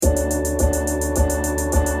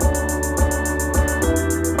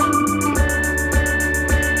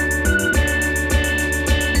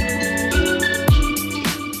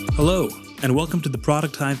and welcome to the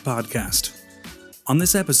Product Hive podcast. On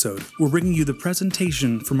this episode, we're bringing you the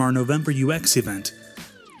presentation from our November UX event,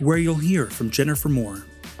 where you'll hear from Jennifer Moore.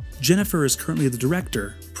 Jennifer is currently the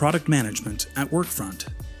Director, Product Management at Workfront.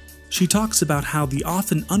 She talks about how the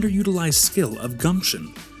often underutilized skill of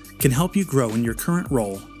gumption can help you grow in your current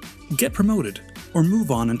role, get promoted, or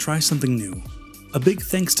move on and try something new. A big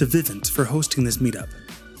thanks to Vivint for hosting this meetup.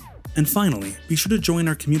 And finally, be sure to join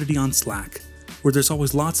our community on Slack, where there's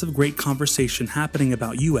always lots of great conversation happening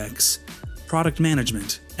about UX, product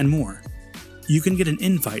management, and more. You can get an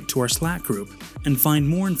invite to our Slack group and find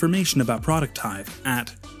more information about Product Hive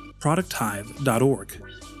at producthive.org.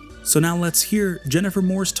 So now let's hear Jennifer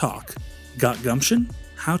Moore's talk, Got Gumption?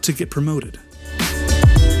 How to Get Promoted.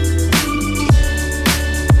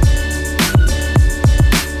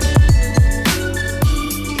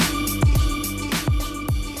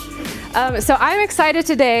 So I'm excited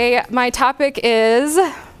today. My topic is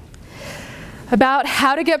about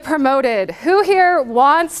how to get promoted. Who here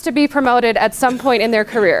wants to be promoted at some point in their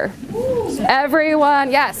career?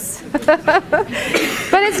 Everyone, yes.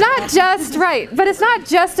 But it's not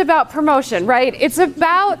just about promotion, right? It's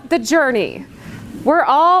about the journey. We're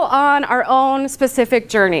all on our own specific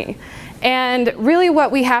journey. And really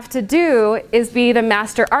what we have to do is be the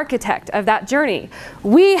master architect of that journey.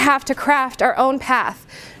 We have to craft our own path.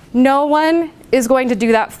 No one is going to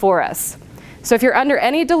do that for us. So if you're under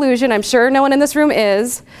any delusion, I'm sure no one in this room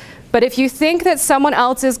is, but if you think that someone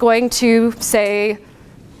else is going to say,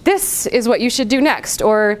 this is what you should do next,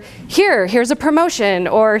 or here's a promotion,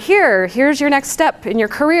 or here's your next step in your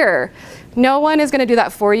career, no one is going to do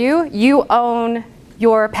that for you. You own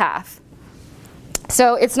your path.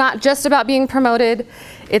 So it's not just about being promoted,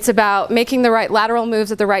 it's about making the right lateral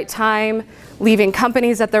moves at the right time, leaving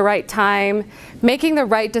companies at the right time, making the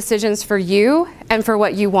right decisions for you and for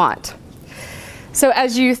what you want. So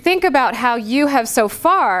as you think about how you have so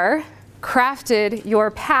far crafted your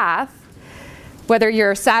path, whether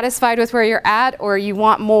you're satisfied with where you're at or you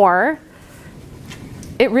want more,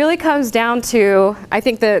 it really comes down to, I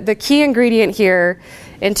think the key ingredient here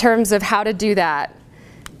in terms of how to do that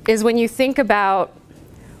is when you think about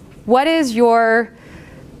who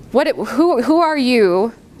are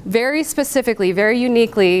you very specifically, very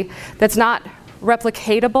uniquely, that's not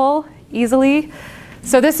replicatable easily.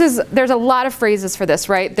 So there's a lot of phrases for this,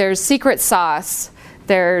 right? There's secret sauce,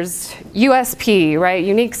 there's USP, right?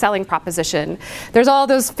 Unique selling proposition. There's all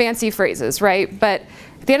those fancy phrases, right? But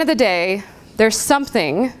at the end of the day, there's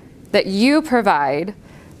something that you provide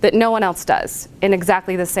that no one else does in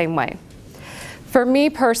exactly the same way. For me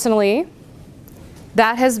personally,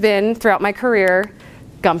 that has been, throughout my career,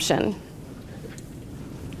 gumption.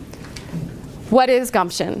 What is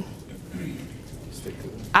gumption?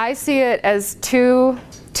 I see it as two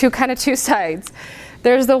sides.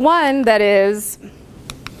 There's the one that is,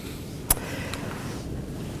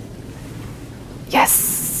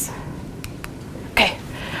 yes, okay.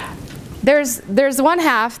 There's one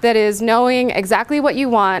half that is knowing exactly what you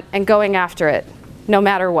want and going after it, no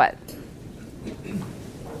matter what.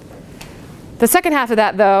 The second half of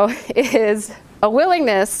that, though, is a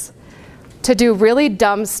willingness to do really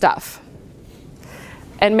dumb stuff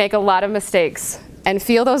and make a lot of mistakes and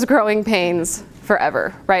feel those growing pains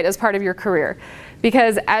forever, right, as part of your career.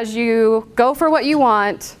 Because as you go for what you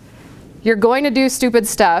want, you're going to do stupid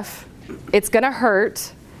stuff. It's going to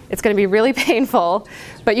hurt. It's going to be really painful.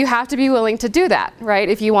 But you have to be willing to do that, right,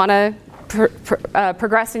 if you want to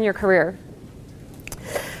progress in your career.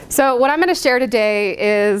 So what I'm going to share today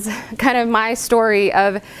is kind of my story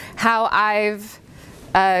of how I've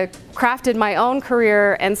crafted my own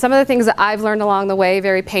career and some of the things that I've learned along the way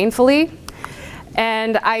very painfully.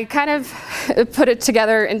 And I kind of thought about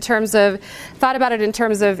it in terms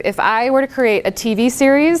of if I were to create a TV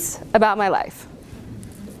series about my life.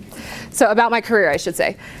 So about my career, I should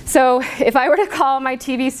say. So if I were to call my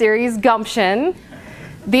TV series Gumption,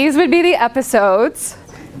 these would be the episodes.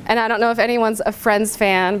 And I don't know if anyone's a Friends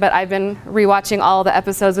fan, but I've been rewatching all the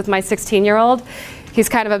episodes with my 16-year-old. He's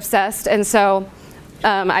kind of obsessed, and so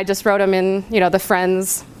I just wrote them in, the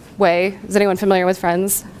Friends way. Is anyone familiar with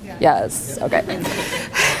Friends? Yeah. Yes. Okay.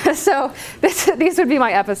 So these would be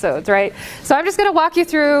my episodes, right? So I'm just going to walk you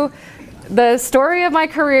through the story of my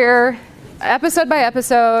career, episode by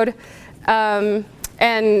episode,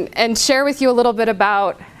 and share with you a little bit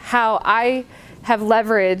about how I have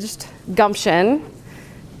leveraged gumption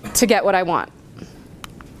to get what I want.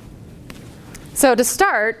 So to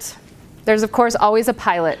start, there's of course always a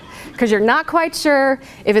pilot, because you're not quite sure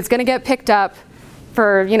if it's going to get picked up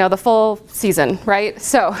for the full season, right?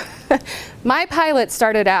 So my pilot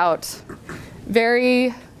started out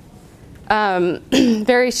very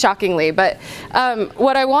very shockingly. But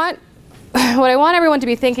what I want everyone to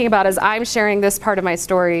be thinking about as I'm sharing this part of my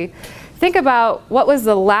story, think about what was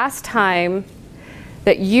the last time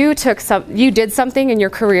that you did something in your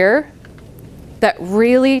career that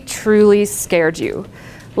really, truly scared you.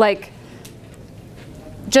 Like,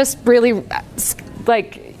 just really,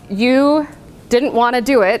 like, you didn't want to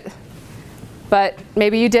do it, but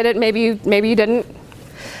maybe you did it, maybe you didn't.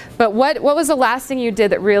 But what was the last thing you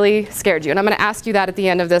did that really scared you? And I'm going to ask you that at the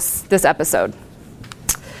end of this episode.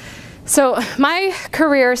 So my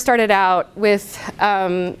career started out with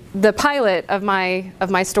the pilot of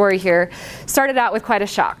my story here started out with quite a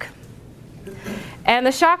shock. And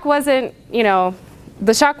the shock wasn't,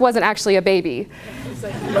 actually a baby.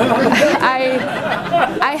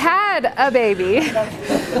 I had a baby,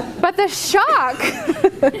 but the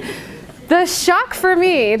shock for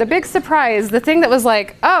me, the big surprise, the thing that was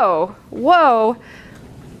like, oh, whoa,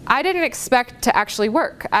 I didn't expect to actually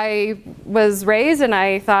work. I was raised and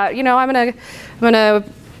I thought, I'm gonna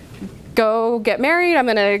go get married, I'm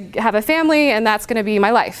gonna have a family, and that's gonna be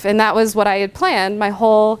my life. And that was what I had planned my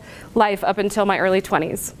whole life up until my early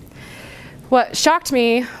 20s. What shocked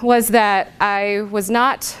me was that I was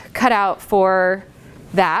not cut out for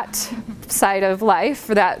that side of life,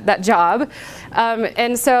 for that job.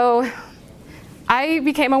 And so I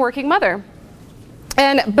became a working mother.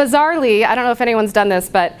 And bizarrely, I don't know if anyone's done this,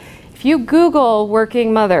 but if you Google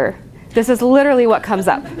working mother, this is literally what comes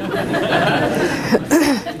up.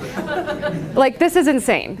 Like, this is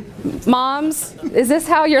insane. Moms, is this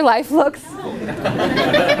how your life looks?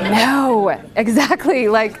 No, exactly.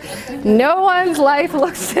 Like, no one's life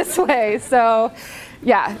looks this way. So,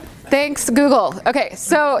 yeah, thanks, Google. Okay,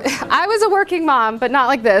 so I was a working mom, but not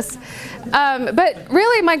like this. But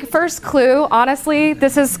really, my first clue, honestly,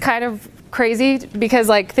 this is kind of crazy because,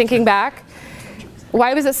 like, thinking back,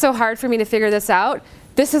 why was it so hard for me to figure this out?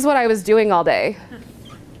 This is what I was doing all day.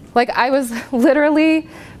 Like, I was literally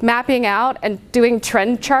mapping out and doing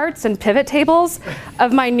trend charts and pivot tables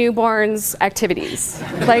of my newborn's activities.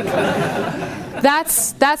 Like,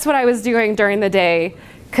 that's what I was doing during the day,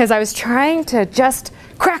 because I was trying to just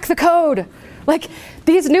crack the code. Like,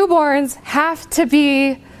 these newborns have to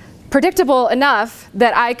be predictable enough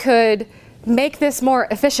that I could make this more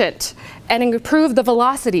efficient and improve the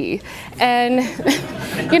velocity and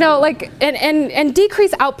and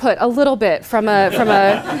decrease output a little bit from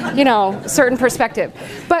a certain perspective.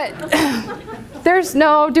 But there's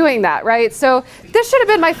no doing that, right? So this should have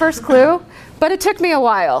been my first clue, but it took me a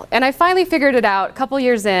while, and I finally figured it out a couple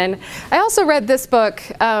years in. I also read this book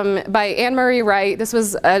by Anne Marie Wright. This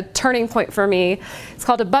was a turning point for me. It's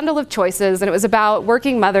called A Bundle of Choices, and it was about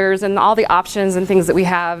working mothers and all the options and things that we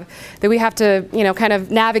have to, kind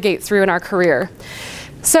of navigate through in our career.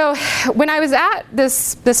 So when I was at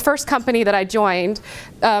this first company that I joined,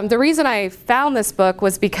 the reason I found this book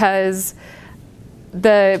was because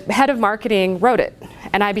the head of marketing wrote it,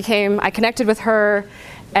 and I connected with her,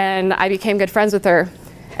 and I became good friends with her.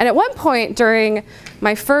 And at one point during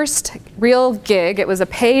my first real gig, it was a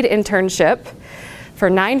paid internship for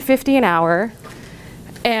 $9.50 an hour,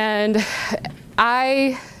 and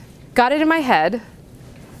I got it in my head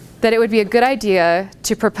that it would be a good idea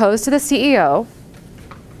to propose to the CEO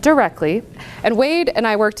directly. And Wade and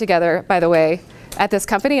I worked together, by the way, at this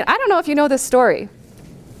company. And I don't know if you know this story.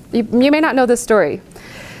 You may not know this story.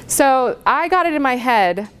 So I got it in my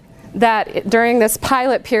head that during this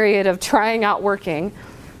pilot period of trying out working,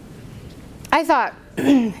 I thought,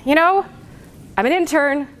 I'm an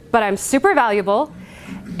intern, but I'm super valuable,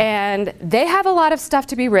 and they have a lot of stuff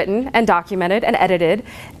to be written and documented and edited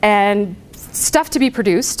and stuff to be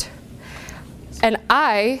produced, and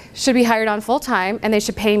I should be hired on full time, and they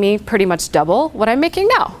should pay me pretty much double what I'm making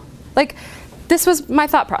now. Like, this was my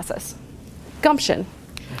thought process. Gumption.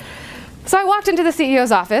 So I walked into the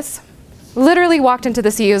CEO's office. Literally walked into the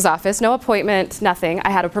CEO's office, no appointment, nothing.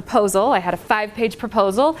 I had a proposal. I had a 5-page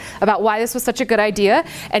proposal about why this was such a good idea,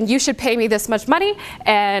 and you should pay me this much money,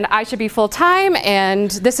 and I should be full-time,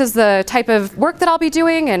 and this is the type of work that I'll be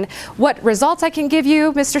doing, and what results I can give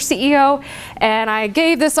you, Mr. CEO. And I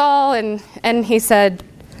gave this all, and he said,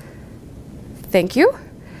 thank you.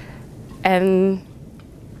 And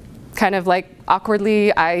kind of like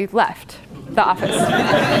awkwardly, I left the office.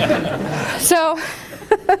 So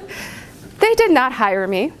they did not hire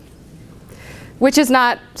me, which is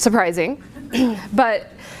not surprising. But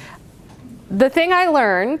the thing I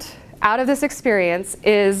learned out of this experience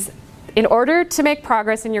is, in order to make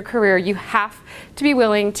progress in your career, you have to be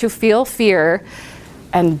willing to feel fear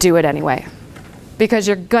and do it anyway. Because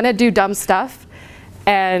you're gonna do dumb stuff,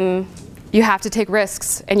 and you have to take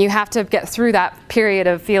risks, and you have to get through that period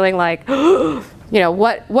of feeling like,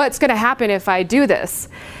 what's going to happen if I do this?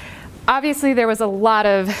 Obviously, there was a lot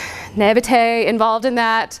of naivete involved in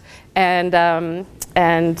that, and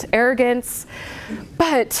arrogance,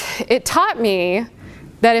 but it taught me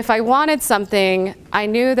that if I wanted something, I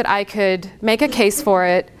knew that I could make a case for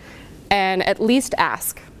it and at least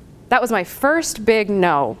ask. That was my first big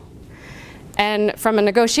no. And from a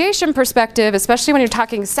negotiation perspective, especially when you're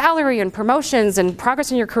talking salary and promotions and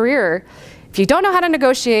progress in your career, if you don't know how to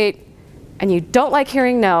negotiate and you don't like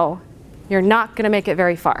hearing no, you're not going to make it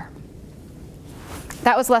very far.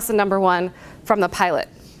 That was lesson number 1 from the pilot.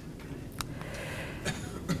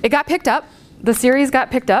 It got picked up. The series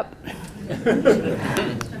got picked up.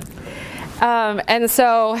 And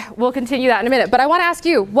so we'll continue that in a minute. But I want to ask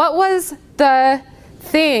you, what was the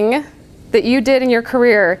thing that you did in your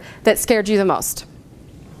career that scared you the most?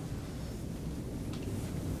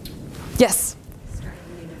 Yes?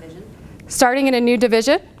 Starting in a new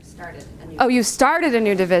division? You started a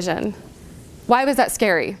new division. Why was that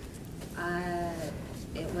scary?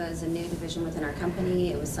 It was a new division within our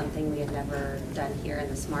company. It was something we had never done here in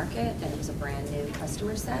this market, and it was a brand new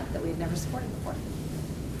customer set that we had never supported before.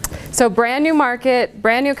 So brand new market,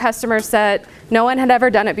 brand new customer set, no one had ever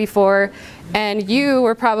done it before, and you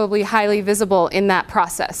were probably highly visible in that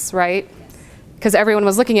process, right? Because everyone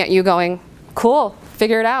was looking at you going, cool,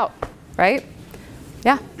 figure it out, right?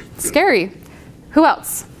 Yeah, scary. Who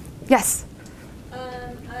else? Yes?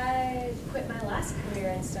 I quit my last career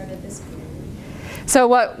and started this career.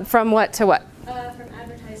 So from what to what? From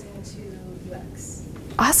advertising to UX.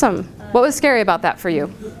 Awesome. What was scary about that for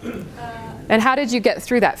you? And how did you get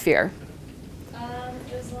through that fear? It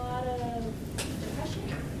was a lot of depression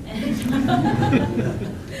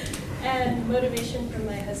and motivation from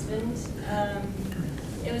my husband.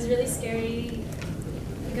 It was really scary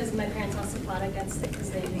because my parents also fought against it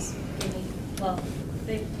because they just gave me,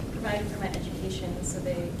 they provided for my education, so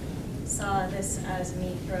they saw this as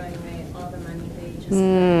me throwing away all the money they just put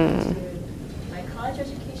into my college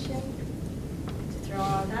education, to throw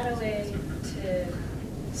all that away, to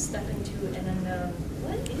step into an unknown.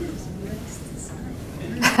 What is UX design?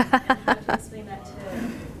 And how to explain that to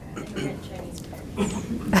immigrant Chinese parents.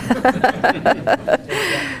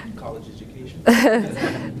 College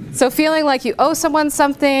education. So feeling like you owe someone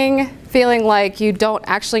something, feeling like you don't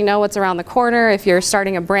actually know what's around the corner if you're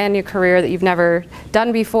starting a brand new career that you've never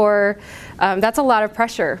done before, that's a lot of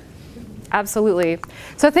pressure. Absolutely.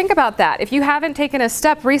 So think about that. If you haven't taken a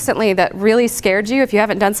step recently that really scared you, if you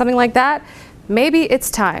haven't done something like that, maybe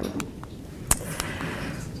it's time.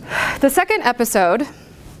 The second episode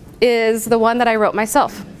is the one that I wrote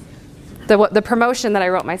myself, the promotion that I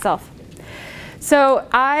wrote myself. So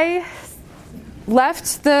I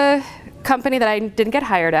left the company that I didn't get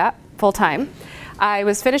hired at full time. I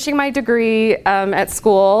was finishing my degree at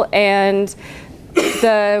school, and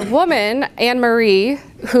the woman, Anne Marie,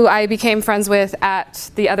 who I became friends with at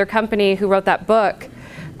the other company who wrote that book,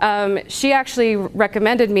 she actually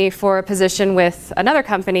recommended me for a position with another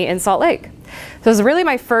company in Salt Lake. So it was really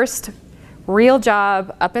my first real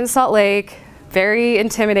job up in Salt Lake, very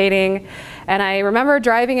intimidating. And I remember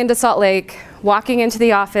driving into Salt Lake, walking into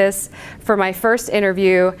the office for my first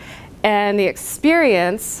interview, and the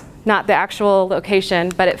experience, not the actual location,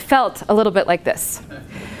 but it felt a little bit like this.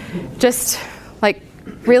 Just like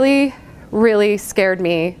really, really scared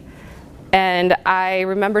me. And I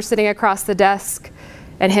remember sitting across the desk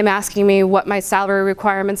and him asking me what my salary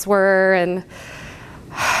requirements were, and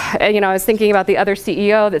I was thinking about the other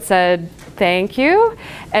CEO that said, thank you.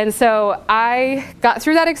 And so I got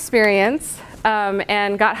through that experience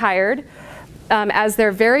and got hired as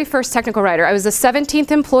their very first technical writer. I was the 17th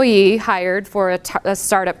employee hired for a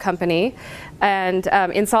startup company and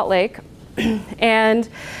in Salt Lake. And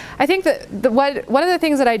I think that one of the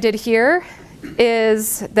things that I did here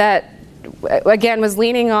is that, again, was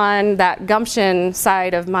leaning on that gumption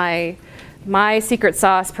side of my secret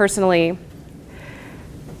sauce personally.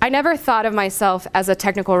 I never thought of myself as a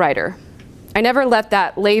technical writer. I never let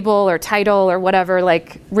that label or title or whatever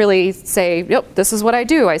really say, yep, this is what I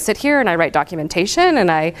do. I sit here and I write documentation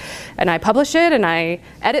and I publish it and I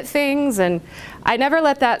edit things, and I never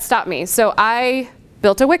let that stop me. So I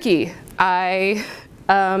built a wiki. I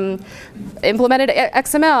implemented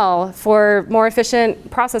XML for more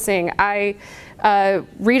efficient processing. I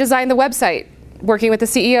redesigned the website working with the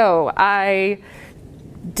CEO. I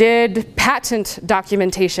did patent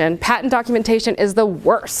documentation. Patent documentation is the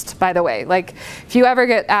worst, by the way. Like, if you ever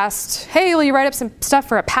get asked, hey, will you write up some stuff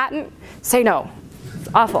for a patent? Say no. It's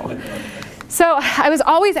awful. So I was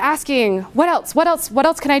always asking, what else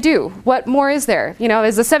can I do? What more is there? You know,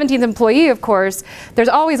 as a 17th employee, of course, there's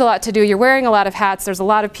always a lot to do. You're wearing a lot of hats. There's a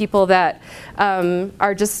lot of people that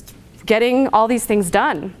are just getting all these things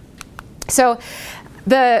done. So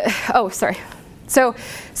So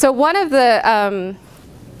one of the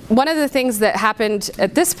things that happened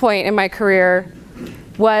at this point in my career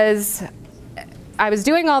was I was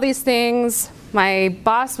doing all these things. My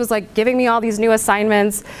boss was like giving me all these new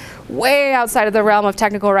assignments way outside of the realm of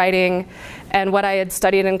technical writing and what I had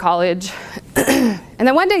studied in college. And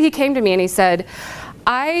then one day he came to me and he said,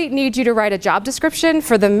 I need you to write a job description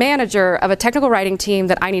for the manager of a technical writing team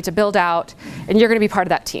that I need to build out, and you're going to be part of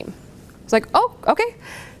that team. I was like, oh, okay.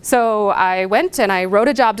 So I went and I wrote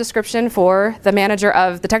a job description for the manager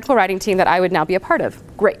of the technical writing team that I would now be a part of.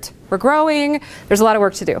 Great. We're growing. There's a lot of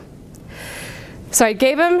work to do. So I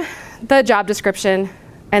gave him the job description,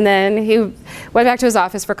 and then he went back to his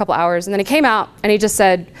office for a couple hours, and then he came out and he just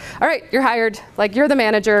said, all right, you're hired. Like, you're the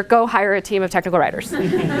manager. Go hire a team of technical writers.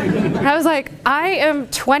 And I was like, I am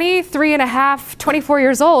 23 and a half, 24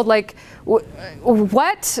 years old. Like,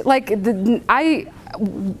 what? Like, I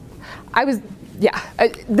was, yeah,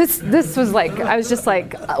 this was like, I was just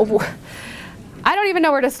like, I don't even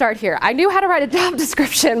know where to start here. I knew how to write a job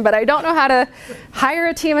description, but I don't know how to hire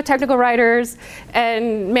a team of technical writers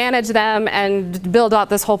and manage them and build out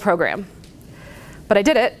this whole program. But I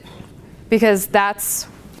did it because that's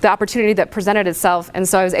the opportunity that presented itself. And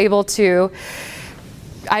so I was able to,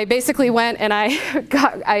 I basically went and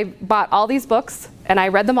I bought all these books and I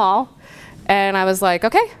read them all. And I was like,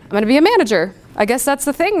 okay, I'm going to be a manager. I guess that's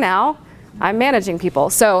the thing now. I'm managing people.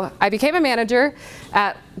 So I became a manager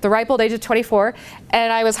at the ripe old age of 24,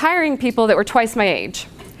 and I was hiring people that were twice my age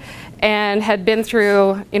and had been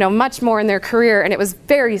through, you know, much more in their career, and it was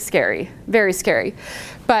very scary, very scary.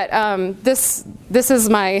 But this is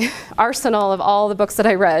my arsenal of all the books that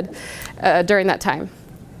I read during that time.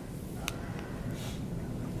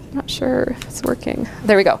 Not sure if it's working.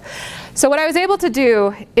 There we go. So what I was able to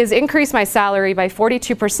do is increase my salary by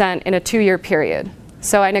 42% in a 2-year period.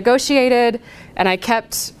 So I negotiated and I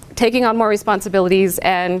kept taking on more responsibilities,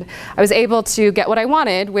 and I was able to get what I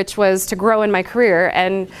wanted, which was to grow in my career.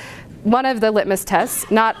 And one of the litmus tests,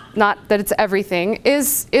 not that it's everything,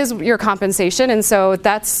 is your compensation. And so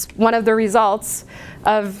that's one of the results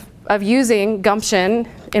of using gumption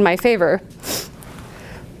in my favor.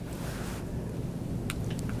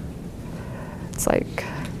 It's like,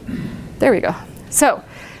 there we go. So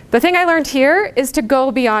the thing I learned here is to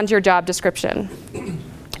go beyond your job description.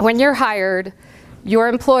 When you're hired, your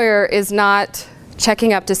employer is not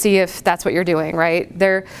checking up to see if that's what you're doing, right?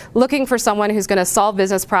 They're looking for someone who's going to solve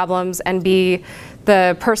business problems and be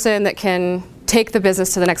the person that can take the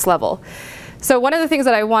business to the next level. So one of the things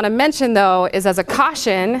that I want to mention, though, is as a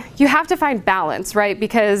caution, you have to find balance, right?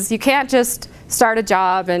 Because you can't just start a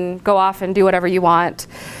job and go off and do whatever you want.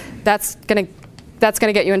 That's going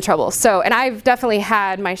to get you in trouble. So, and I've definitely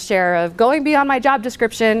had my share of going beyond my job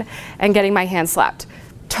description and getting my hand slapped.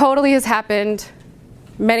 Totally has happened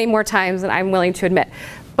many more times than I'm willing to admit.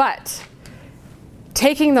 But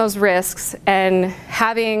taking those risks and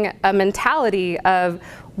having a mentality of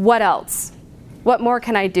what else? What more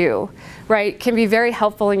can I do, right, can be very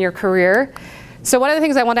helpful in your career. So one of the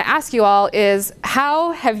things I want to ask you all is,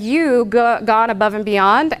 how have you gone above and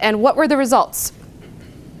beyond, and what were the results?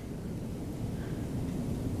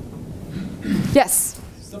 Yes?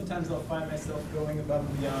 Sometimes I'll find myself going above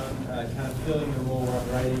and beyond, kind of filling the role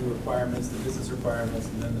of writing requirements, the business requirements,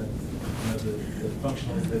 and then the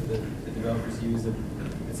functionals that the developers use. And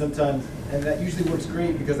sometimes, and that usually works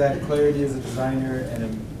great because I have clarity as a designer, and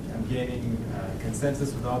I'm gaining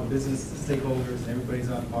consensus with all the business stakeholders, and everybody's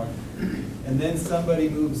on par. And then somebody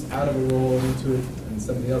moves out of a role into it, and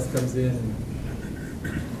somebody else comes in,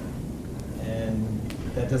 and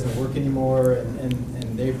that doesn't work anymore,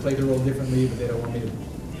 and they play the role differently, but they don't want me to.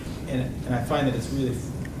 And I find that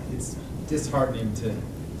it's disheartening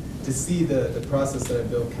to see the process that I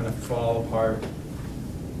built kind of fall apart.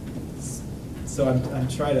 So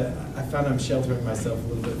I found I'm sheltering myself a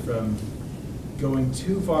little bit from going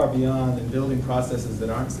too far beyond and building processes that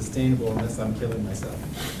aren't sustainable unless I'm killing myself.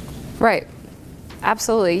 Right.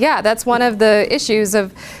 Absolutely. Yeah, that's one of the issues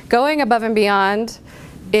of going above and beyond.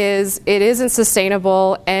 Is it isn't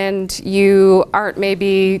sustainable, and you aren't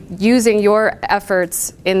maybe using your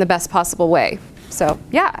efforts in the best possible way. So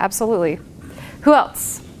yeah, absolutely. Who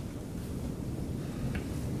else?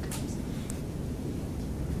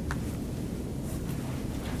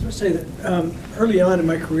 I was going to say that early on in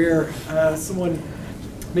my career, someone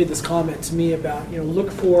made this comment to me about, look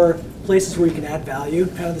for places where you can add value,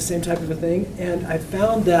 kind of the same type of a thing. And I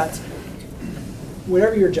found that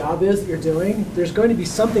whatever your job is that you're doing, there's going to be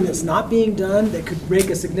something that's not being done that could make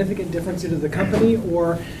a significant difference either to the company,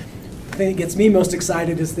 or the thing that gets me most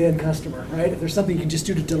excited is the end customer, right? If there's something you can just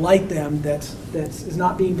do to delight them that is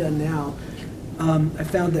not being done now, I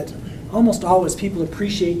found that almost always people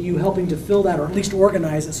appreciate you helping to fill that, or at least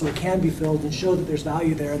organize it so it can be filled and show that there's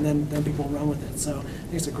value there, and then people run with it. So I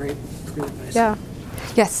think it's a great advice. Yeah.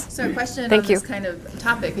 Yes. So a question Thank on you. this kind of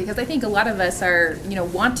topic, because I think a lot of us are,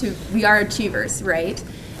 we are achievers, right?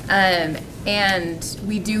 And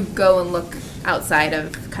we do go and look outside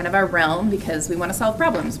of kind of our realm because we want to solve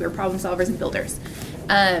problems. We're problem solvers and builders.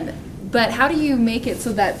 But how do you make it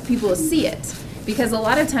so that people see it? Because a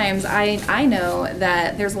lot of times I know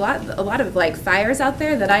that there's a lot of like fires out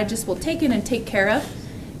there that I just will take in and take care of,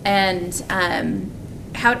 and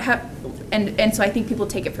and so I think people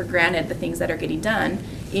take it for granted, the things that are getting done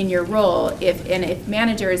in your role. If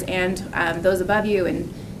managers and those above you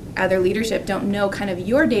and other leadership don't know kind of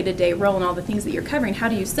your day-to-day role and all the things that you're covering, how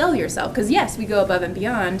do you sell yourself? Because yes, we go above and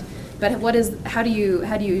beyond, but how do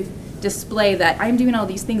you display that I'm doing all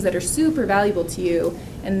these things that are super valuable to you,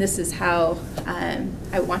 and this is how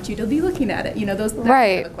I want you to be looking at it? That's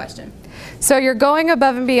Right. kind of a question. So you're going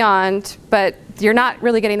above and beyond, but you're not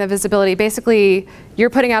really getting the visibility. Basically, you're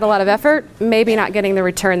putting out a lot of effort, maybe not getting the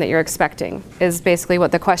return that you're expecting, is basically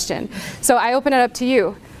what the question. So I open it up to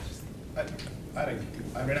you.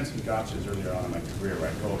 I ran into some gotchas earlier on in my career where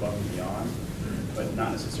I go above and beyond, but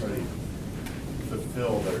not necessarily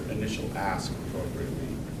fulfill their initial ask appropriately.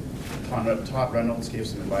 Todd Reynolds gave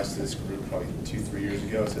some advice to this group probably 2-3 years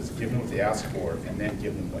ago. It says, give them what they ask for, and then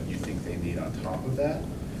give them what you think they need on top of that.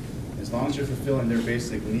 As long as you're fulfilling their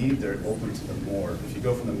basic need, they're open to the more. If you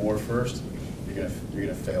go from the more first, you're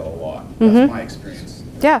gonna fail a lot. That's my experience.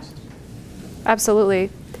 Yeah, absolutely.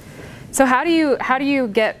 So how do you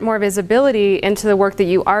get more visibility into the work that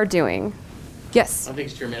you are doing? Yes. I think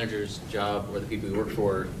it's your manager's job, or the people you work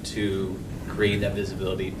for, to create that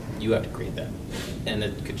visibility. You have to create that. And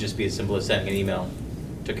it could just be as simple as sending an email.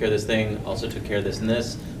 Took care of this thing, also took care of this and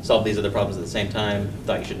this, solved these other problems at the same time,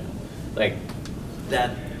 thought you should know. Like,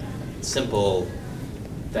 that simple,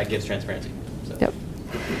 that gives transparency. So. Yep.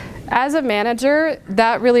 As a manager,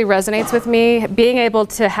 that really resonates with me, being able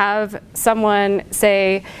to have someone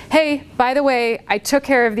say, hey, by the way, I took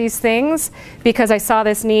care of these things because I saw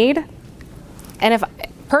this need. And if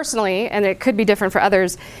personally, and it could be different for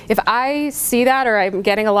others, if I see that, or I'm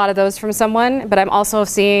getting a lot of those from someone, but I'm also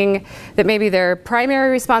seeing that maybe their primary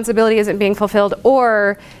responsibility isn't being fulfilled,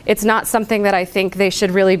 or it's not something that I think they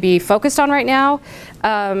should really be focused on right now,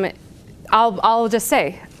 I'll just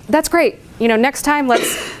say, that's great. Next time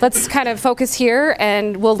let's kind of focus here,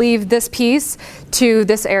 and we'll leave this piece to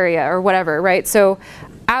this area or whatever, right? So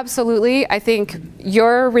absolutely, I think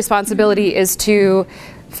your responsibility is to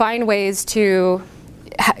find ways to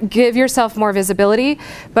give yourself more visibility,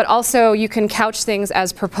 but also you can couch things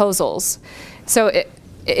as proposals. So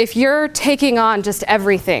if you're taking on just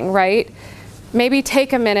everything, right? Maybe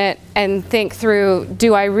take a minute and think through,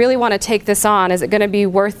 do I really want to take this on? Is it going to be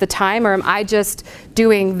worth the time, or am I just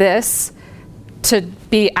doing this to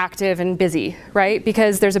be active and busy, right?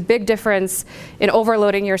 Because there's a big difference in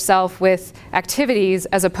overloading yourself with activities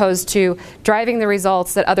as opposed to driving the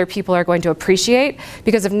results that other people are going to appreciate.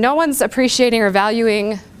 Because if no one's appreciating or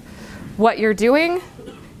valuing what you're doing,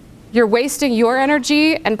 you're wasting your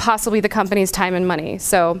energy and possibly the company's time and money.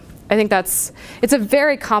 So I think it's a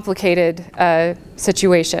very complicated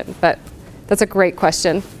situation, but that's a great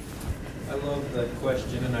question. I love that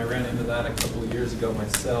question, and I ran into that a couple of years ago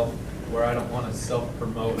myself, where I don't want to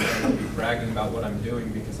self-promote and I want to be bragging about what I'm doing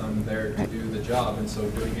because I'm there to do the job, and so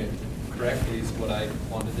doing it correctly is what I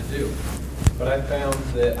wanted to do. But I found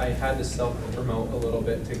that I had to self-promote a little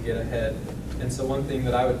bit to get ahead. And so one thing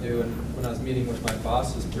that I would do, and when I was meeting with my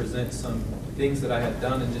boss, is present some things that I had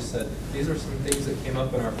done and just said, these are some things that came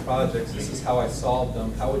up in our projects, this is how I solved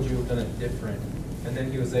them, how would you have done it different? And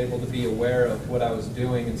then he was able to be aware of what I was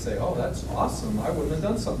doing and say, oh, that's awesome, I wouldn't have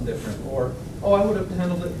done something different. Or, oh, I would have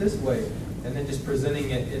handled it this way. And then just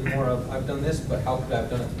presenting it in more of, I've done this, but how could I have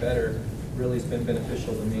done it better, really has been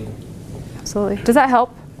beneficial to me. Absolutely. Does that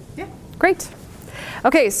help? Yeah. Great.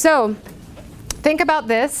 Okay, so think about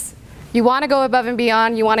this. You want to go above and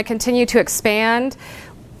beyond. You want to continue to expand.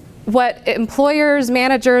 What employers,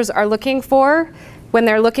 managers are looking for when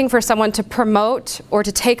they're looking for someone to promote or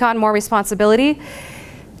to take on more responsibility,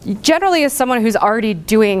 generally is someone who's already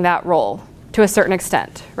doing that role to a certain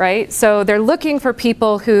extent, right? So they're looking for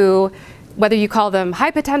people who, whether you call them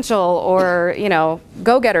high potential or,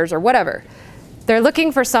 go-getters or whatever, they're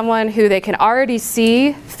looking for someone who they can already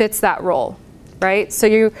see fits that role, right? So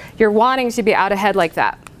you're wanting to be out ahead like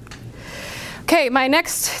that. Okay,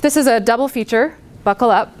 this is a double feature, buckle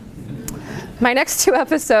up. My next 2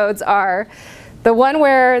 episodes are the one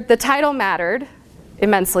where the title mattered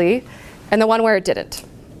immensely and the one where it didn't.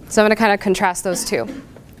 So I'm gonna kind of contrast those 2.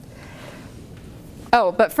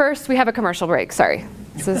 Oh, but first we have a commercial break, sorry.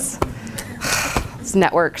 This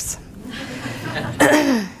networks.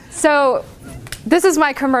 So this is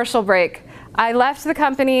my commercial break. I left the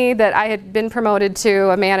company that I had been promoted to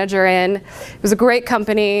a manager in. It was a great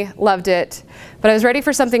company, loved it, but I was ready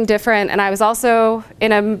for something different, and I was also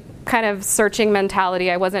in a kind of searching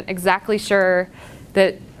mentality. I wasn't exactly sure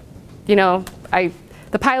that,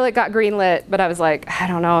 the pilot got greenlit, but I was like, I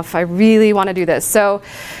don't know if I really want to do this. So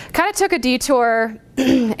kind of took a detour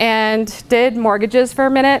and did mortgages for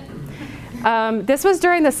a minute. This was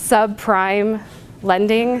during the subprime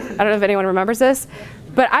lending. I don't know if anyone remembers this,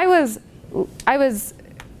 but I was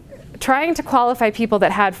trying to qualify people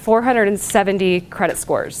that had 470 credit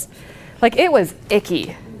scores. Like, it was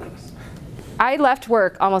icky. I left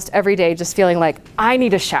work almost every day just feeling like I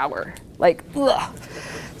need a shower. Like, ugh.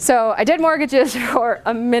 So I did mortgages for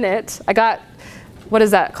a minute. I got, what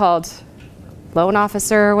is that called? Loan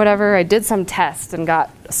officer or whatever. I did some test and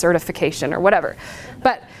got a certification or whatever.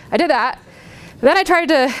 But I did that. Then I tried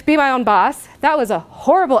to be my own boss. That was a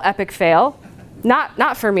horrible, epic fail.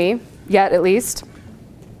 Not for me, yet at least.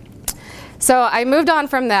 So I moved on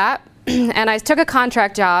from that, and I took a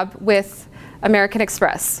contract job with American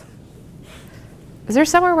Express. Is there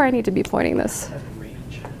somewhere where I need to be pointing this? Out of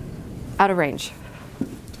range. Out of range.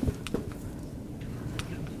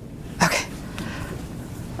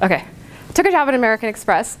 Okay. Took a job at American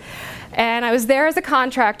Express, and I was there as a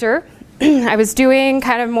contractor. I was doing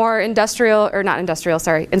kind of more instructional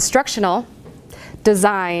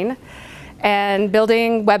design and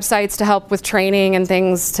building websites to help with training and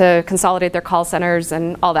things to consolidate their call centers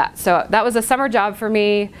and all that. So that was a summer job for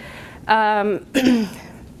me. I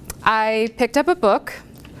picked up a book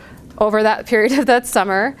over that period of that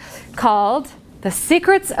summer called The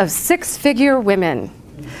Secrets of Six-Figure Women.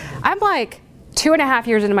 I'm like 2.5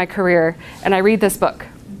 years into my career, and I read this book.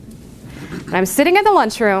 And I'm sitting in the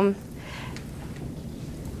lunchroom,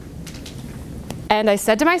 and I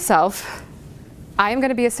said to myself, I am going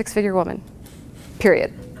to be a six-figure woman,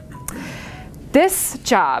 period. This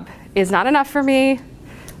job is not enough for me.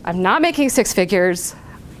 I'm not making 6 figures.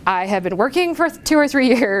 I have been working for 2 or 3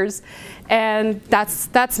 years, and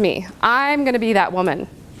that's me. I'm going to be that woman.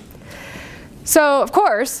 So, of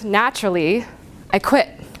course, naturally, I quit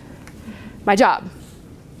my job.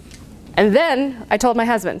 And then I told my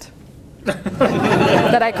husband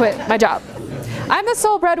that I quit my job. I'm the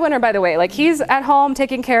sole breadwinner, by the way. Like, he's at home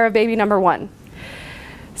taking care of baby number 1.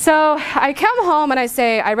 So I come home and I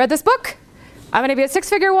say, I read this book. I'm going to be a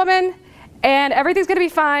 6-figure woman, and everything's going to be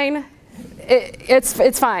fine.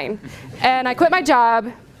 It's fine. And I quit my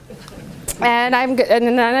job, and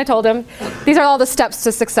then I told him, these are all the steps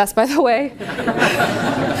to success, by the way.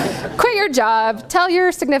 Quit your job, tell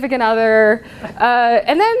your significant other,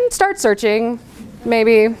 and then start searching,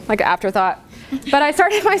 maybe like an afterthought. But I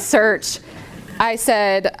started my search. I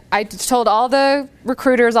told all the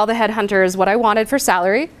recruiters, all the headhunters what I wanted for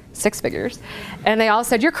salary, 6 figures. And they all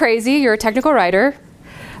said, you're crazy, you're a technical writer.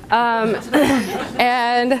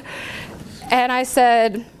 And I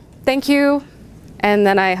said, thank you, and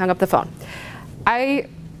then I hung up the phone. I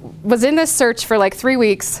was in this search for like 3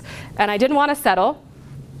 weeks, and I didn't want to settle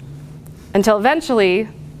until eventually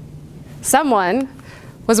someone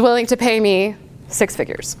was willing to pay me 6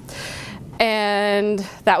 figures. And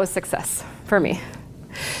that was success for me.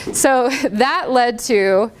 So that led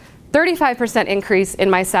to 35% increase in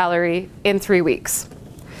my salary in 3 weeks.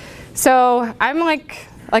 So I'm like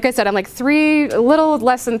I said, I'm like a little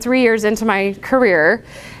less than 3 years into my career,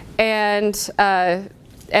 and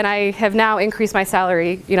I have now increased my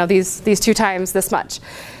salary, these 2 times this much.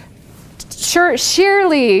 Sure,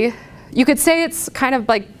 sheerly, you could say it's kind of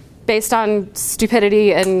like based on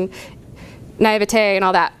stupidity and naivete and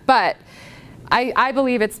all that, but I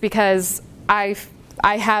believe it's because I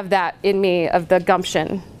have that in me of the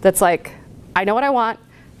gumption that's like, I know what I want,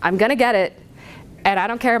 I'm gonna get it, and I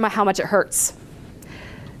don't care how much it hurts.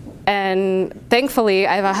 And thankfully,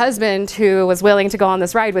 I have a husband who was willing to go on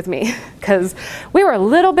this ride with me, because we were a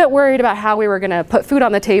little bit worried about how we were going to put food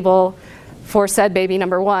on the table for said baby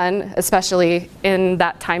number 1, especially in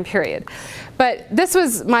that time period. But this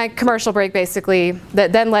was my commercial break, basically,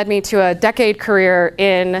 that then led me to a decade career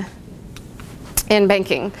in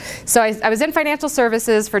banking. So I was in financial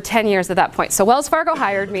services for 10 years at that point. So Wells Fargo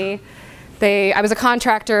hired me. I was a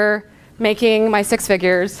contractor making my 6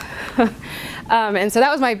 figures. And so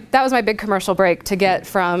that was my big commercial break to get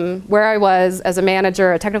from where I was as a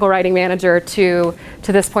manager, a technical writing manager, to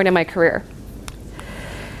this point in my career.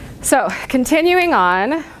 So continuing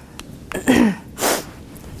on,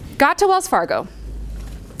 got to Wells Fargo.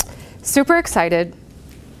 Super excited.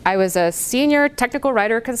 I was a senior technical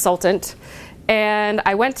writer consultant, and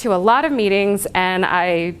I went to a lot of meetings and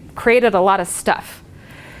I created a lot of stuff.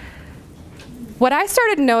 What I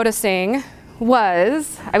started noticing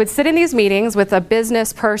was I would sit in these meetings with a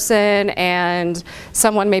business person and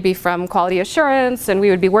someone maybe from quality assurance, and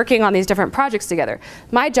we would be working on these different projects together.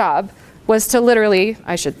 My job was to literally,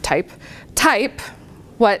 I should type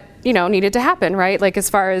what needed to happen, right? Like as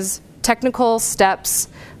far as technical steps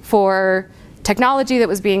for technology that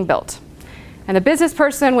was being built. And the business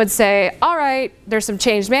person would say, all right, there's some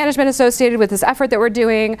change management associated with this effort that we're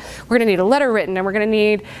doing. We're gonna need a letter written, and we're gonna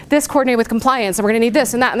need this coordinated with compliance, and we're gonna need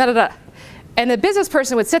this and that and da-da-da. And the business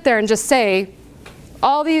person would sit there and just say,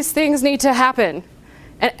 all these things need to happen.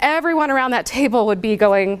 And everyone around that table would be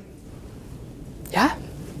going, yeah,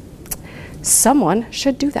 someone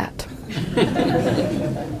should do that.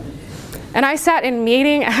 And I sat in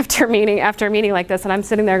meeting after meeting after meeting like this, and I'm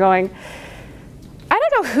sitting there going, I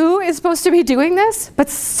don't know who is supposed to be doing this, but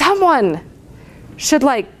someone should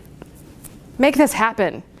make this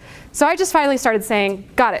happen. So I just finally started saying,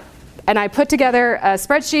 got it. And I put together a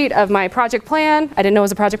spreadsheet of my project plan. I didn't know it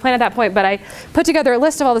was a project plan at that point, but I put together a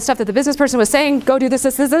list of all the stuff that the business person was saying, go do this,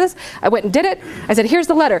 this, this, this. I went and did it. I said, here's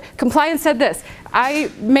the letter. Compliance said this. I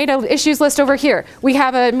made an issues list over here. We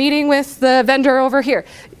have a meeting with the vendor over here.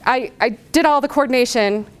 I did all the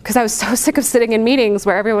coordination because I was so sick of sitting in meetings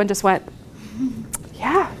where everyone just went,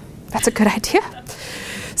 yeah, that's a good idea.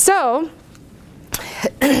 So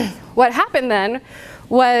what happened then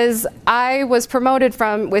was I was promoted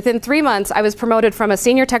within 3 months, I was promoted from a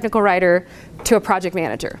senior technical writer to a project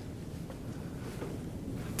manager.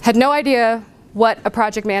 Had no idea what a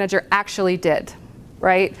project manager actually did,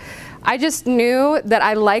 right? I just knew that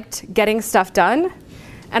I liked getting stuff done,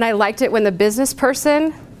 and I liked it when the business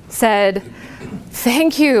person said,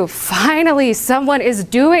 thank you, finally someone is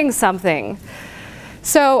doing something.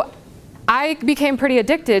 So I became pretty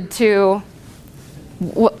addicted to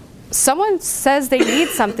someone says they need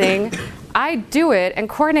something, I do it and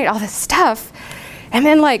coordinate all this stuff, and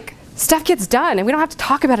then stuff gets done and we don't have to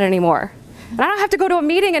talk about it anymore. And I don't have to go to a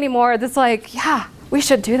meeting anymore that's yeah, we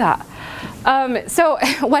should do that. So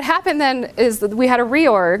what happened then is that we had a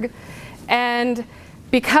reorg, and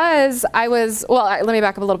because I was, let me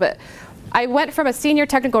back up a little bit. I went from a senior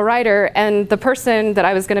technical writer, and the person that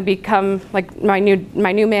I was gonna become my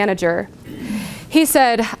new manager, he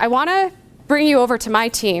said, I wanna bring you over to my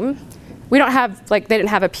team. We don't have, they didn't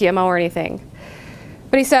have a PMO or anything.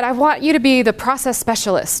 But he said, I want you to be the process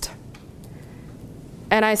specialist.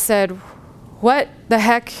 And I said, what the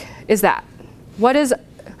heck is that? What is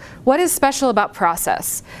special about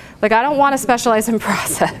process? I don't want to specialize in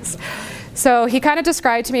process. So he kind of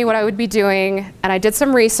described to me what I would be doing, and I did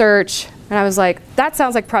some research, and I was like, that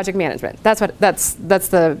sounds like project management. That's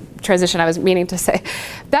the transition I was meaning to say.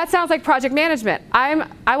 That sounds like project management.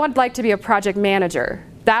 I would like to be a project manager.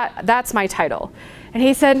 That's my title. And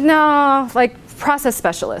he said, no, process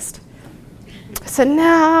specialist. I said,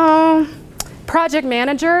 no, project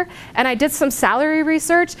manager. And I did some salary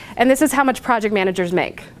research, and this is how much project managers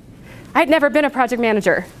make. I'd never been a project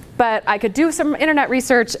manager, but I could do some internet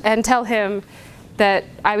research and tell him that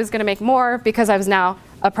I was gonna make more because I was now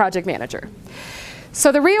a project manager.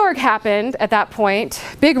 So the reorg happened at that point,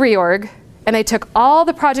 big reorg, and they took all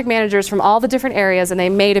the project managers from all the different areas and they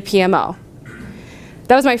made a PMO.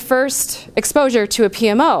 That was my first exposure to a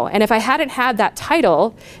PMO. And if I hadn't had that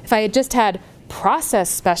title, if I had just had process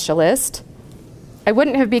specialist, I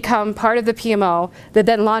wouldn't have become part of the PMO that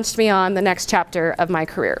then launched me on the next chapter of my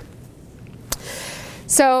career.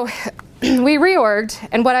 So we reorged,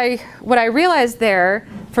 and what I realized there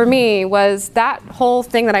for me was that whole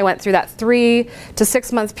thing that I went through, that 3 to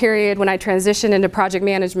 6 month period when I transitioned into project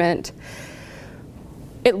management,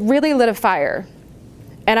 it really lit a fire.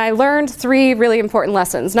 And I learned 3 really important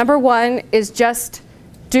lessons. Number 1 is just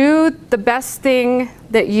do the best thing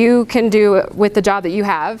that you can do with the job that you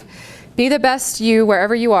have. Be the best you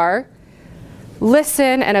wherever you are.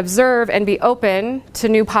 Listen and observe and be open to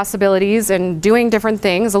new possibilities and doing different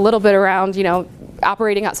things, a little bit around,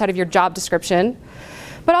 operating outside of your job description,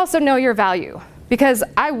 but also know your value, because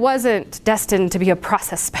I wasn't destined to be a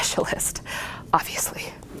process specialist, obviously.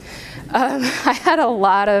 I had a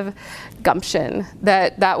lot of gumption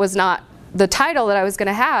that was not the title that I was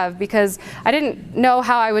gonna have, because I didn't know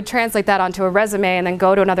how I would translate that onto a resume and then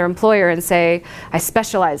go to another employer and say, I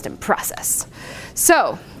specialized in process.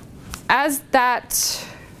 So as that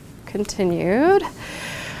continued,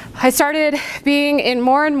 I started being in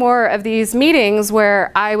more and more of these meetings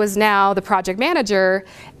where I was now the project manager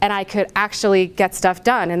and I could actually get stuff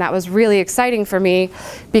done. And that was really exciting for me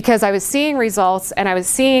because I was seeing results and I was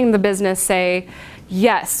seeing the business say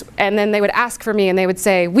yes. And then they would ask for me and they would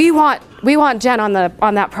say, we want Jen on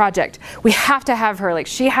that project. We have to have her, like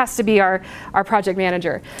she has to be our project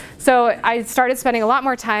manager. So I started spending a lot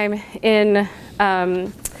more time in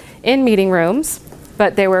meeting rooms,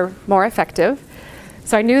 but they were more effective.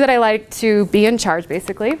 So I knew that I liked to be in charge,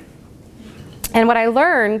 basically. And what I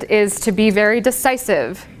learned is to be very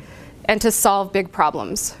decisive and to solve big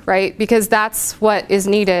problems, right? Because that's what is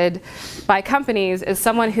needed by companies, is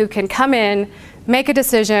someone who can come in, make a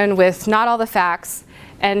decision with not all the facts,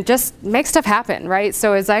 and just make stuff happen, right?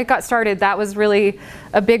 So as I got started, that was really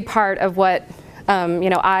a big part of what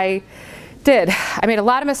I did. I made a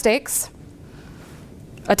lot of mistakes,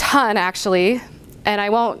 a ton actually. And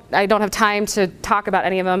I don't have time to talk about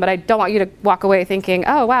any of them, but I don't want you to walk away thinking,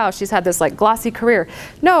 oh wow, she's had this like glossy career.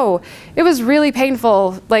 No, it was really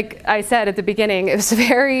painful. Like I said at the beginning, it was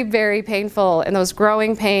very, very painful. And those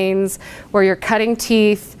growing pains where you're cutting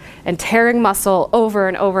teeth and tearing muscle over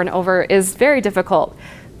and over and over is very difficult.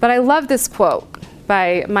 But I love this quote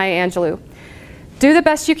by Maya Angelou. Do the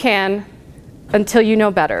best you can until you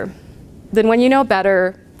know better. Then when you know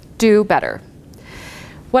better, do better.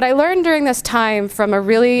 What I learned during this time from a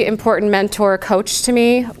really important mentor coach to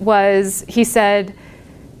me was, he said,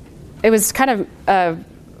 it was kind of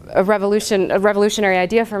a revolutionary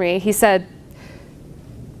idea for me. He said,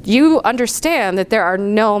 you understand that there are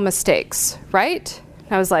no mistakes, right?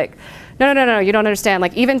 And I was like, no, you don't understand.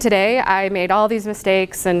 Like even today, I made all these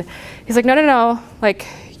mistakes. And he's like, no. Like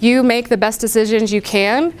you make the best decisions you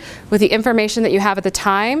can with the information that you have at the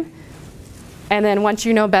time. And then once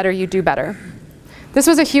you know better, you do better. This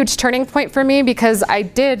was a huge turning point for me because I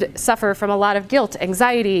did suffer from a lot of guilt,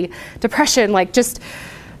 anxiety, depression, like just,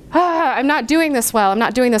 I'm not doing this well, I'm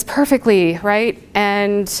not doing this perfectly, right?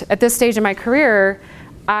 And at this stage in my career,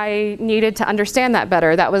 I needed to understand that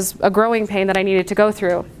better. That was a growing pain that I needed to go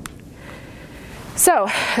through. So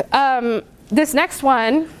this next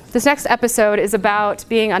episode is about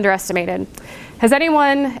being underestimated. Has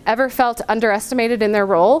anyone ever felt underestimated in their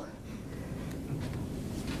role?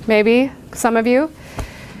 Maybe some of you.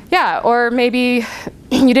 Yeah, or maybe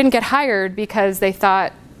you didn't get hired because they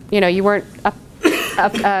thought, you weren't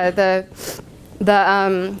the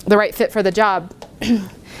right fit for the job.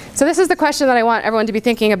 So this is the question that I want everyone to be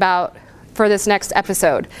thinking about for this next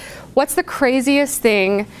episode. What's the craziest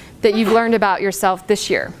thing that you've learned about yourself this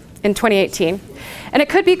year in 2018? And it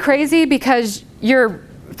could be crazy because you're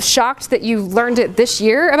shocked that you learned it this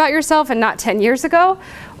year about yourself and not 10 years ago.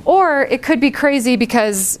 Or it could be crazy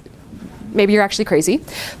because maybe you're actually crazy.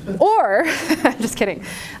 Or, just kidding.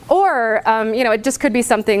 Or, it just could be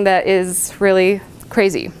something that is really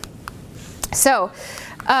crazy. So,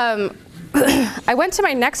 I went to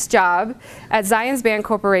my next job at Zions Band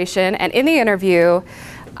Corporation, and in the interview,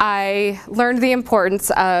 I learned the importance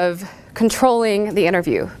of controlling the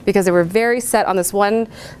interview because they were very set on this one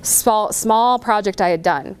small project I had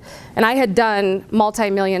done. And I had done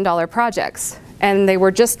multi-million-dollar projects. And they were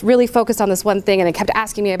just really focused on this one thing, and they kept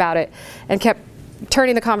asking me about it and kept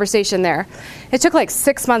turning the conversation there. It took like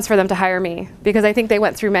 6 months for them to hire me because I think they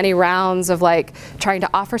went through many rounds of like trying to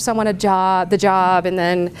offer someone the job, and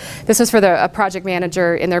then this was for a project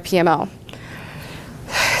manager in their PMO.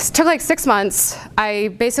 It took like 6 months. I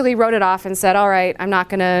basically wrote it off and said, all right, I'm not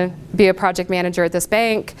gonna be a project manager at this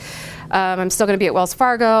bank. I'm still gonna be at Wells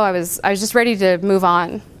Fargo. I was just ready to move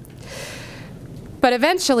on. But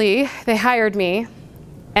eventually, they hired me,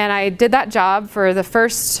 and I did that job for the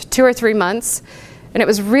first 2 or 3 months, and it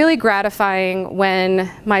was really gratifying when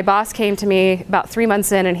my boss came to me about 3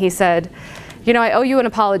 months in, and he said, I owe you an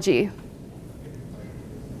apology.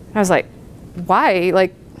 I was like, why?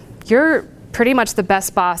 Like, you're pretty much the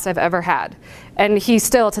best boss I've ever had. And he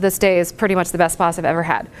still, to this day, is pretty much the best boss I've ever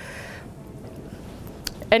had.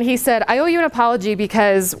 And he said, I owe you an apology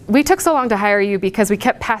because we took so long to hire you because we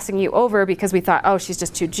kept passing you over because we thought, oh, she's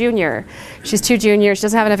just too junior. She's too junior, she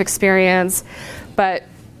doesn't have enough experience. But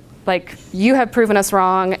like, you have proven us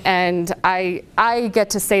wrong, and I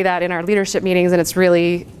get to say that in our leadership meetings, and it's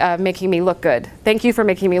really making me look good. Thank you for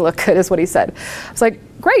making me look good, is what he said. I was like,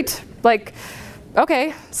 great. Like,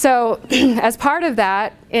 okay. So as part of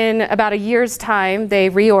that, in about a year's time, they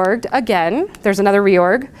reorged again. There's another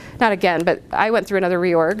reorg. Not again, but I went through another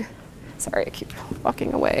reorg. Sorry, I keep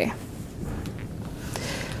walking away.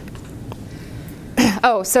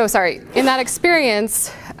 Oh, so sorry. In that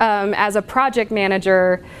experience, as a project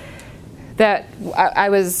manager, that I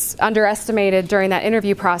was underestimated during that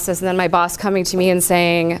interview process, and then my boss coming to me and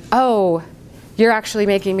saying, oh, you're actually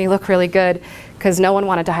making me look really good because no one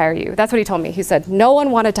wanted to hire you. That's what he told me. He said, no one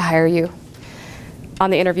wanted to hire you on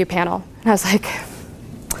the interview panel. And I was like,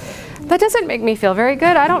 that doesn't make me feel very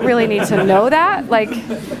good. I don't really need to know that. Like,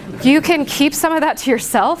 you can keep some of that to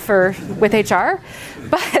yourself or with HR.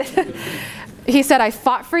 But he said, I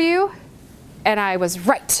fought for you, and I was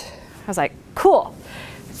right. I was like, cool.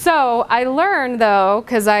 So I learned, though,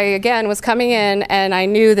 because I, again, was coming in, and I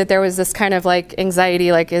knew that there was this kind of like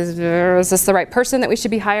anxiety, like, is this the right person that we should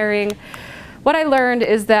be hiring? What I learned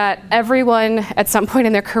is that everyone at some point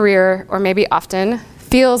in their career, or maybe often,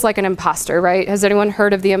 feels like an imposter, right? Has anyone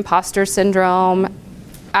heard of the imposter syndrome?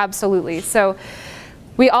 Absolutely. So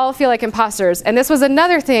we all feel like imposters. And this was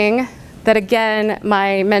another thing that, again,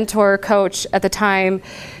 my mentor coach at the time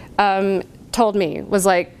told me, was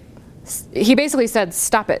like, he basically said,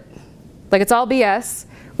 stop it. Like, it's all BS,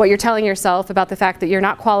 what you're telling yourself about the fact that you're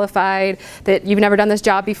not qualified, that you've never done this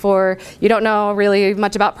job before, you don't know really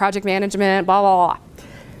much about project management, blah, blah, blah.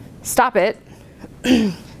 Stop it.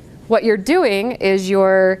 What you're doing is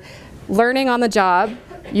you're learning on the job,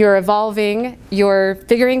 you're evolving, you're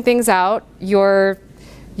figuring things out, you're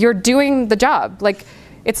doing the job. Like,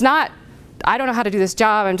 it's not, I don't know how to do this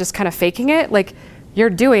job, I'm just kind of faking it. Like, you're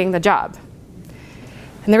doing the job.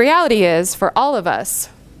 And the reality is, for all of us,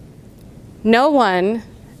 no one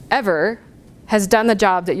ever has done the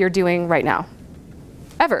job that you're doing right now.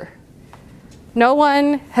 Ever. No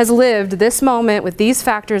one has lived this moment with these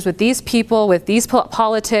factors, with these people, with these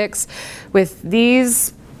politics, with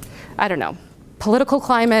these, I don't know, political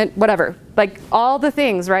climate, whatever. Like, all the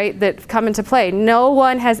things, right, that come into play. No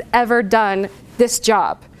one has ever done this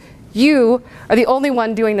job. You are the only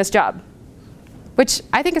one doing this job, which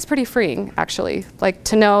I think is pretty freeing, actually. Like,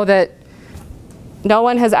 to know that no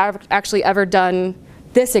one has actually ever done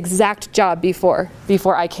this exact job before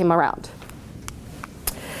I came around.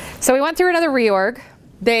 So we went through another reorg.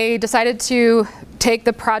 They decided to take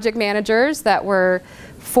the project managers that were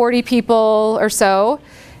 40 people or so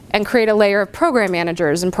and create a layer of program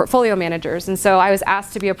managers and portfolio managers. And so I was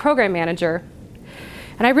asked to be a program manager.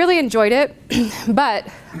 And I really enjoyed it, but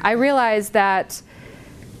I realized that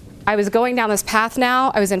I was going down this path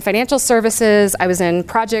now. I was in financial services, I was in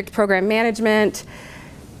project program management.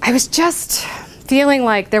 I was just feeling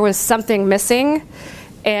like there was something missing,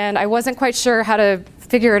 and I wasn't quite sure how to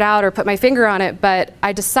figure it out or put my finger on it, but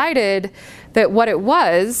I decided that what it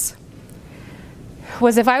was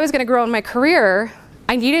if I was going to grow in my career,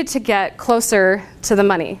 I needed to get closer to the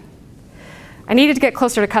money. I needed to get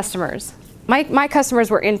closer to customers. My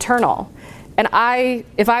customers were internal, and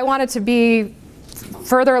if I wanted to be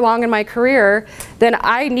further along in my career, then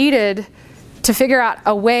I needed to figure out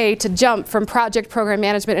a way to jump from project program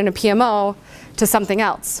management in a PMO to something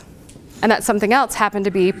else. And that something else happened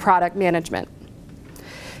to be product management.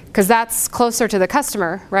 Because that's closer to the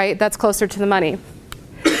customer, right? That's closer to the money.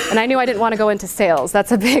 And I knew I didn't want to go into sales.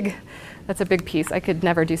 That's a big piece. I could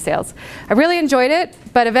never do sales. I really enjoyed it,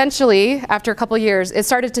 but eventually, after a couple years, it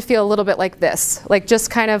started to feel a little bit like this. Like,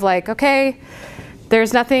 just kind of like, okay,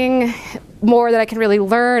 there's nothing more that I can really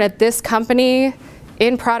learn at this company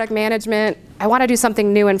in product management. I want to do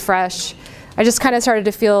something new and fresh. I just kind of started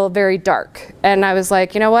to feel very dark. And I was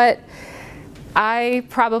like, you know what? I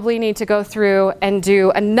probably need to go through and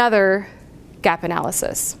do another gap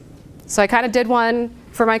analysis. So I kind of did one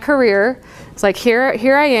for my career. It's like, here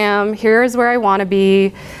I am, here's where I want to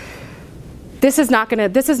be. This is not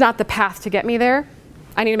the path to get me there.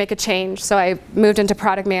 I need to make a change. So I moved into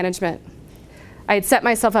product management. I had set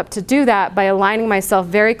myself up to do that by aligning myself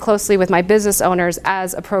very closely with my business owners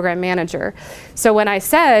as a program manager. So when I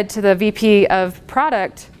said to the VP of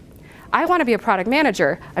product, I want to be a product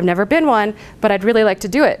manager. I've never been one, but I'd really like to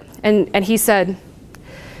do it. And he said,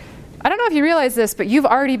 I don't know if you realize this, but you've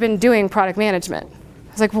already been doing product management.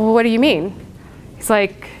 I was like, well, what do you mean? He's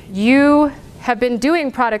like, you have been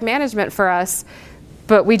doing product management for us,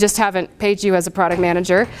 but we just haven't paid you as a product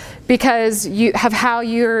manager because you have how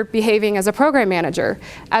you're behaving as a program manager.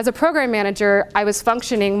 As a program manager, I was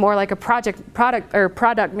functioning more like a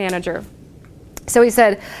product manager. So he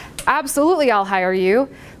said, absolutely, I'll hire you.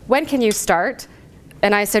 When can you start?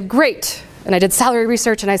 And I said, great. And I did salary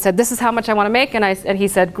research, and I said, this is how much I want to make. And he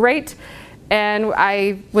said, great. And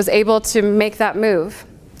I was able to make that move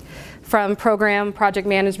from project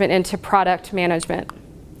management into product management.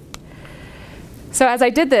 So as I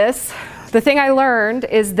did this, the thing I learned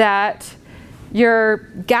is that your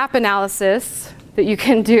gap analysis that you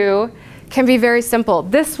can do can be very simple.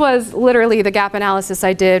 This was literally the gap analysis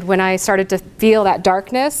I did when I started to feel that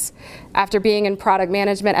darkness after being in product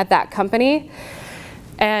management at that company.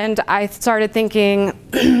 And I started thinking,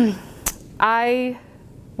 I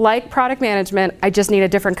like product management, I just need a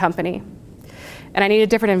different company. And I need a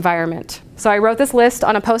different environment. So I wrote this list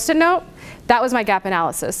on a Post-it note. That was my gap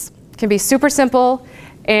analysis. It can be super simple,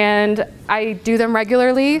 and I do them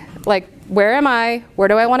regularly. Like, where am I? Where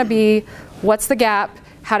do I want to be? What's the gap?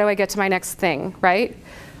 How do I get to my next thing, right?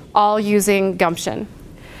 All using Gumption.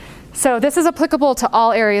 So this is applicable to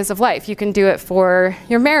all areas of life. You can do it for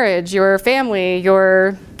your marriage, your family,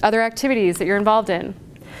 your other activities that you're involved in.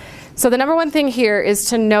 So the number one thing here is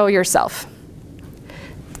to know yourself.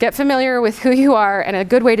 Get familiar with who you are, and a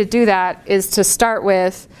good way to do that is to start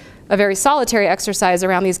with a very solitary exercise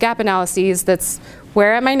around these gap analyses. That's,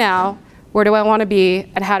 where am I now? Where do I want to be?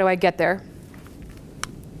 And how do I get there?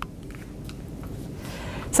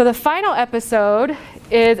 So the final episode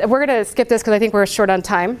is, we're going to skip this because I think we're short on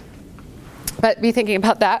time, but be thinking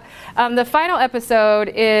about that. The final episode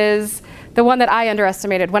is the one that I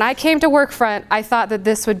underestimated. When I came to Workfront, I thought that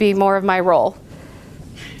this would be more of my role,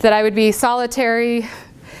 that I would be solitary,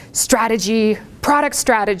 strategy, product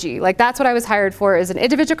strategy. Like, that's what I was hired for, as an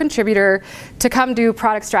individual contributor to come do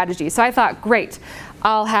product strategy. So I thought, great,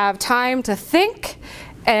 I'll have time to think,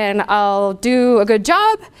 and I'll do a good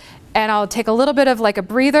job, and I'll take a little bit of like a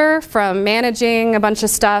breather from managing a bunch of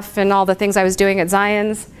stuff and all the things I was doing at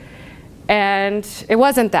Zions. And it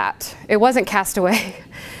wasn't that. It wasn't Castaway.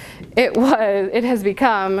 It has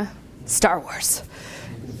become Star Wars.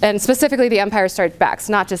 And specifically The Empire Strikes Back,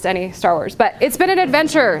 not just any Star Wars. But it's been an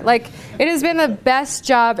adventure. Like, it has been the best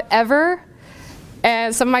job ever.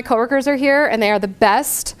 And some of my coworkers are here, and they are the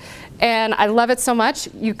best. And I love it so much.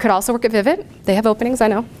 You could also work at Vivint. They have openings, I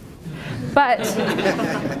know. But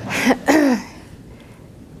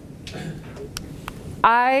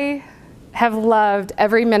I have loved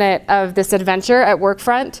every minute of this adventure at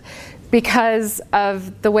Workfront because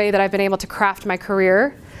of the way that I've been able to craft my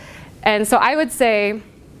career. And so I would say,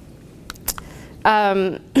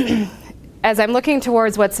 as I'm looking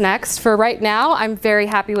towards what's next, for right now, I'm very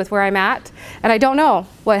happy with where I'm at. And I don't know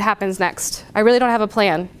what happens next. I really don't have a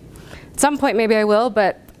plan. At some point, maybe I will,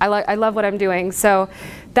 but I love what I'm doing. So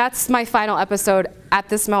that's my final episode at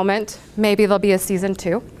this moment. Maybe there'll be a season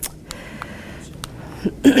 2.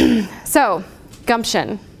 So,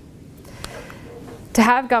 Gumption. To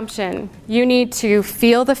have Gumption, you need to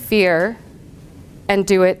feel the fear and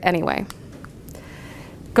do it anyway.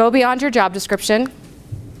 Go beyond your job description.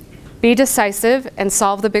 Be decisive and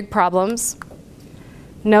solve the big problems.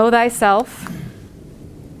 Know thyself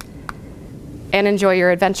and enjoy your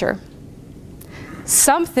adventure.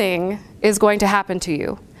 Something is going to happen to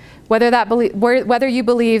you. Whether you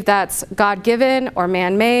believe that's God-given or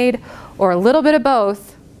man-made or a little bit of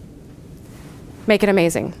both, make it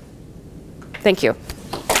amazing. Thank you.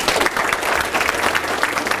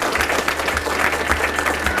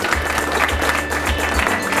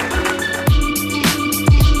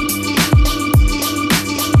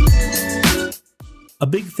 A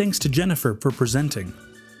big thanks to Jennifer for presenting,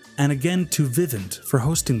 and again to Vivint for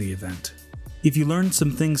hosting the event. If you learned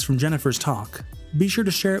some things from Jennifer's talk, be sure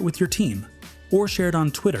to share it with your team, or share it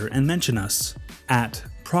on Twitter and mention us at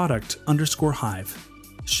product_hive.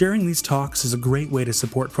 Sharing these talks is a great way to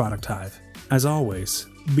support Product Hive. As always,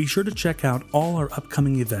 be sure to check out all our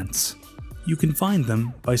upcoming events. You can find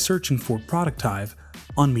them by searching for Product Hive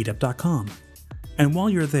on meetup.com. And while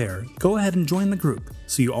you're there, go ahead and join the group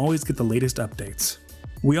so you always get the latest updates.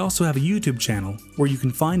 We also have a YouTube channel where you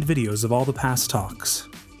can find videos of all the past talks.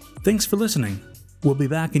 Thanks for listening. We'll be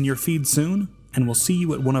back in your feed soon, and we'll see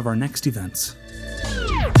you at one of our next events.